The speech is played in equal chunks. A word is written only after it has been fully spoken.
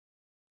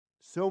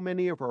So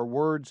many of our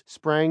words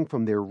sprang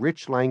from their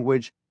rich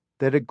language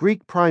that a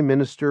Greek prime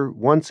minister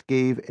once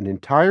gave an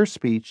entire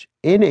speech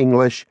in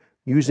English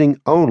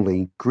using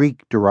only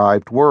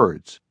Greek-derived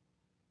words.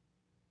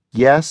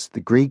 Yes, the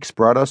Greeks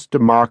brought us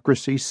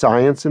democracy,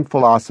 science, and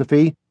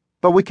philosophy,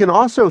 but we can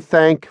also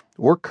thank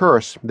or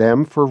curse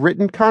them for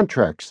written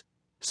contracts,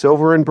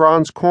 silver and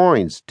bronze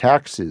coins,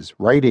 taxes,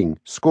 writing,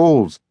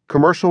 schools,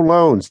 commercial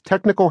loans,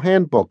 technical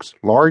handbooks,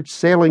 large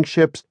sailing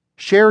ships,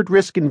 shared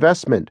risk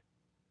investment,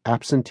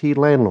 absentee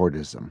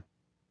landlordism.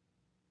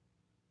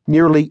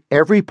 Nearly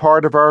every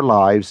part of our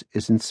lives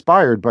is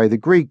inspired by the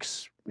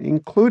Greeks,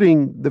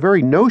 including the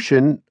very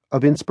notion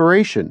of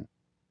inspiration.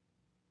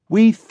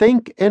 We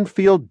think and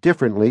feel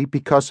differently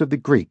because of the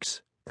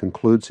Greeks,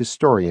 concludes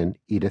historian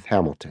Edith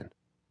Hamilton.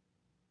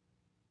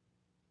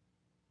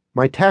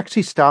 My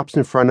taxi stops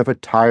in front of a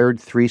tired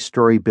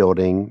three-story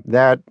building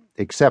that,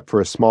 except for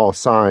a small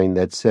sign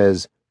that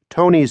says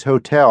Tony's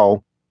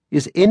Hotel,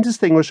 is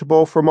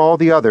indistinguishable from all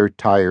the other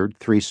tired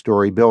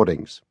three-story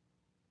buildings.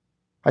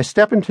 I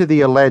step into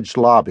the alleged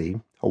lobby,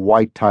 a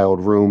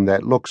white-tiled room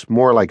that looks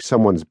more like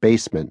someone's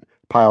basement,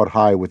 piled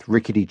high with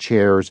rickety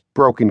chairs,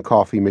 broken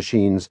coffee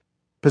machines,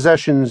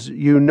 possessions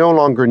you no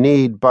longer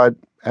need but,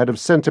 out of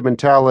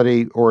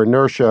sentimentality or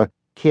inertia,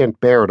 can't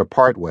bear to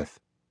part with.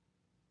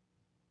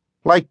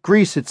 Like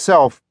Greece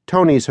itself,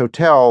 Tony's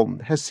Hotel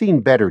has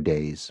seen better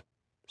days.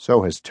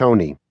 So has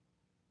Tony.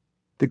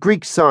 The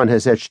Greek sun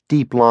has etched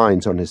deep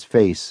lines on his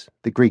face.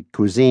 The Greek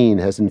cuisine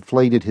has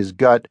inflated his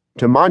gut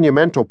to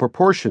monumental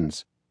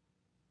proportions.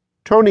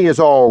 Tony is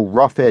all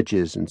rough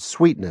edges and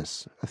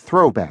sweetness, a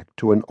throwback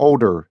to an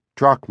older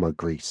drachma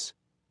Greece,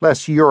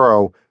 less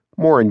Euro,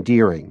 more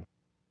endearing.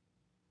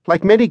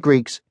 Like many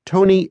Greeks,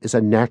 Tony is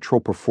a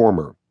natural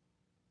performer.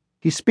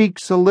 He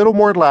speaks a little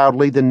more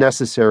loudly than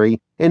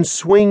necessary and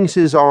swings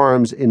his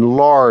arms in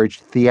large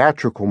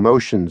theatrical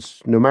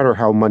motions, no matter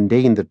how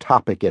mundane the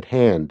topic at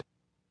hand.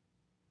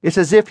 It's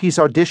as if he's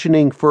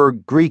auditioning for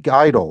Greek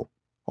Idol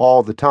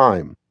all the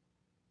time.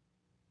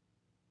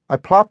 I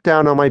plop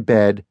down on my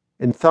bed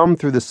and thumb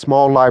through the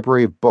small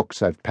library of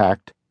books I've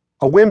packed,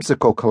 a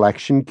whimsical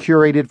collection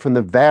curated from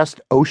the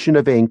vast ocean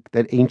of ink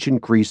that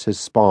ancient Greece has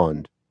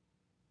spawned.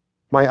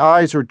 My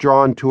eyes are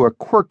drawn to a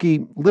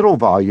quirky little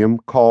volume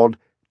called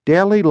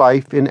Daily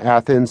Life in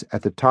Athens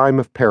at the Time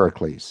of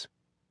Pericles.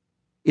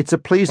 It's a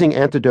pleasing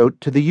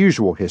antidote to the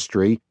usual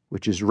history,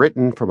 which is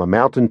written from a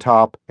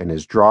mountaintop and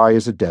as dry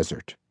as a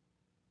desert.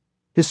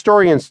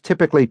 Historians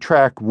typically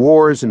track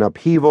wars and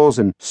upheavals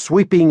and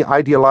sweeping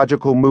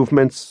ideological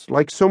movements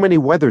like so many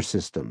weather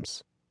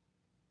systems.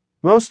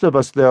 Most of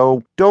us,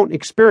 though, don't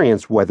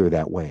experience weather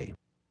that way.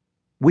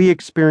 We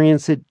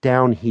experience it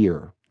down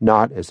here,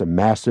 not as a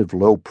massive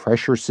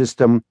low-pressure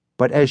system,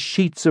 but as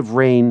sheets of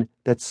rain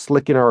that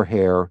slicken our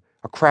hair,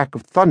 a crack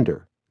of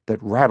thunder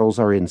that rattles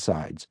our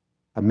insides,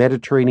 a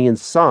Mediterranean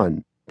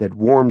sun that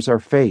warms our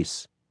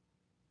face.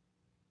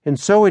 And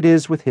so it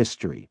is with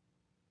history.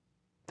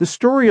 The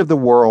story of the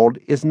world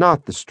is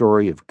not the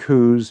story of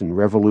coups and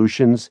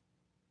revolutions.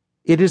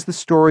 It is the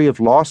story of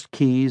lost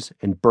keys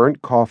and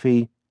burnt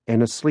coffee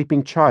and a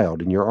sleeping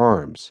child in your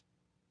arms.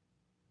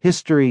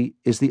 History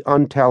is the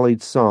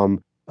untallied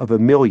sum of a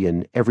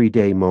million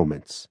everyday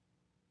moments.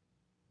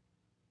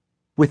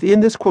 Within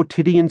this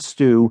quotidian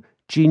stew,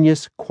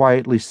 genius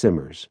quietly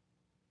simmers.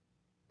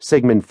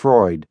 Sigmund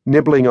Freud,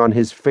 nibbling on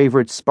his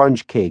favorite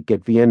sponge cake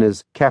at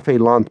Vienna's Café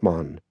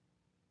Landmann.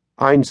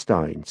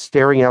 Einstein,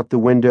 staring out the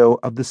window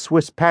of the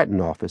Swiss Patent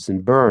Office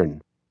in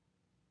Bern.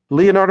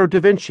 Leonardo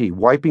da Vinci,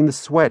 wiping the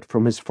sweat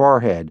from his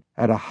forehead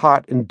at a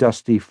hot and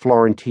dusty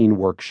Florentine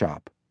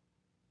workshop.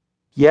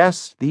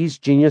 Yes, these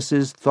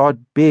geniuses thought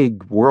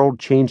big,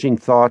 world-changing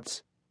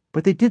thoughts,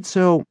 but they did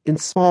so in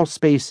small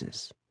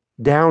spaces,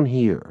 down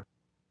here.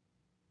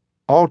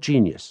 All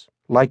genius,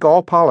 like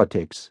all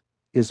politics,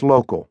 is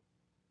local.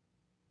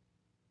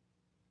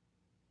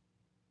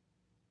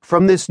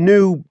 From this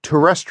new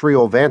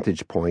terrestrial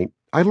vantage point,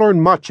 I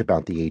learn much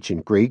about the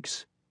ancient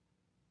Greeks.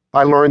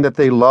 I learn that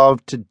they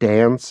loved to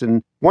dance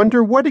and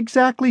wonder what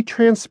exactly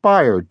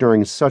transpired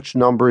during such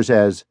numbers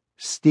as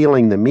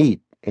stealing the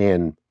meat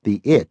and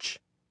the itch.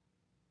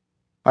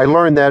 I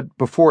learn that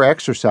before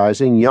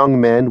exercising,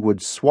 young men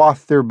would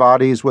swathe their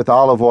bodies with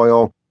olive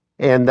oil,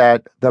 and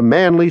that the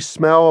manly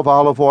smell of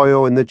olive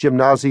oil in the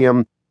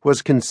gymnasium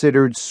was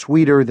considered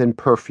sweeter than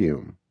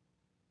perfume.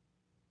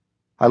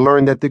 I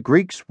learned that the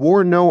Greeks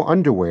wore no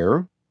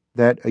underwear,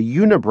 that a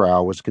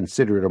unibrow was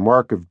considered a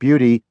mark of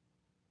beauty,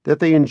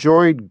 that they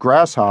enjoyed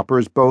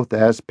grasshoppers both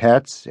as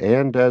pets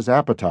and as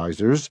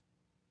appetizers.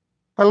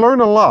 I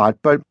learn a lot,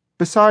 but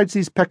besides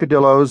these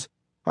peccadillos,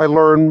 I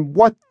learn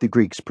what the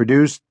Greeks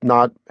produced,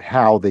 not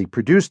how they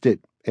produced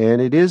it,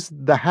 and it is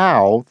the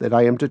how that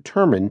I am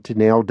determined to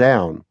nail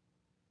down.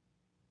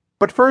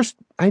 But first,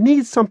 I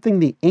need something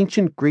the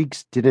ancient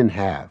Greeks didn't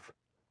have: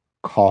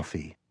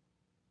 coffee.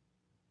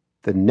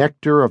 The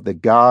nectar of the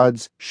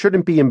gods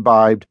shouldn't be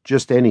imbibed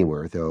just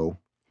anywhere, though.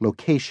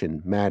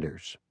 Location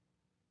matters.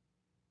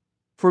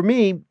 For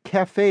me,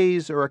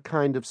 cafes are a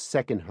kind of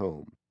second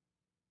home,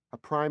 a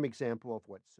prime example of what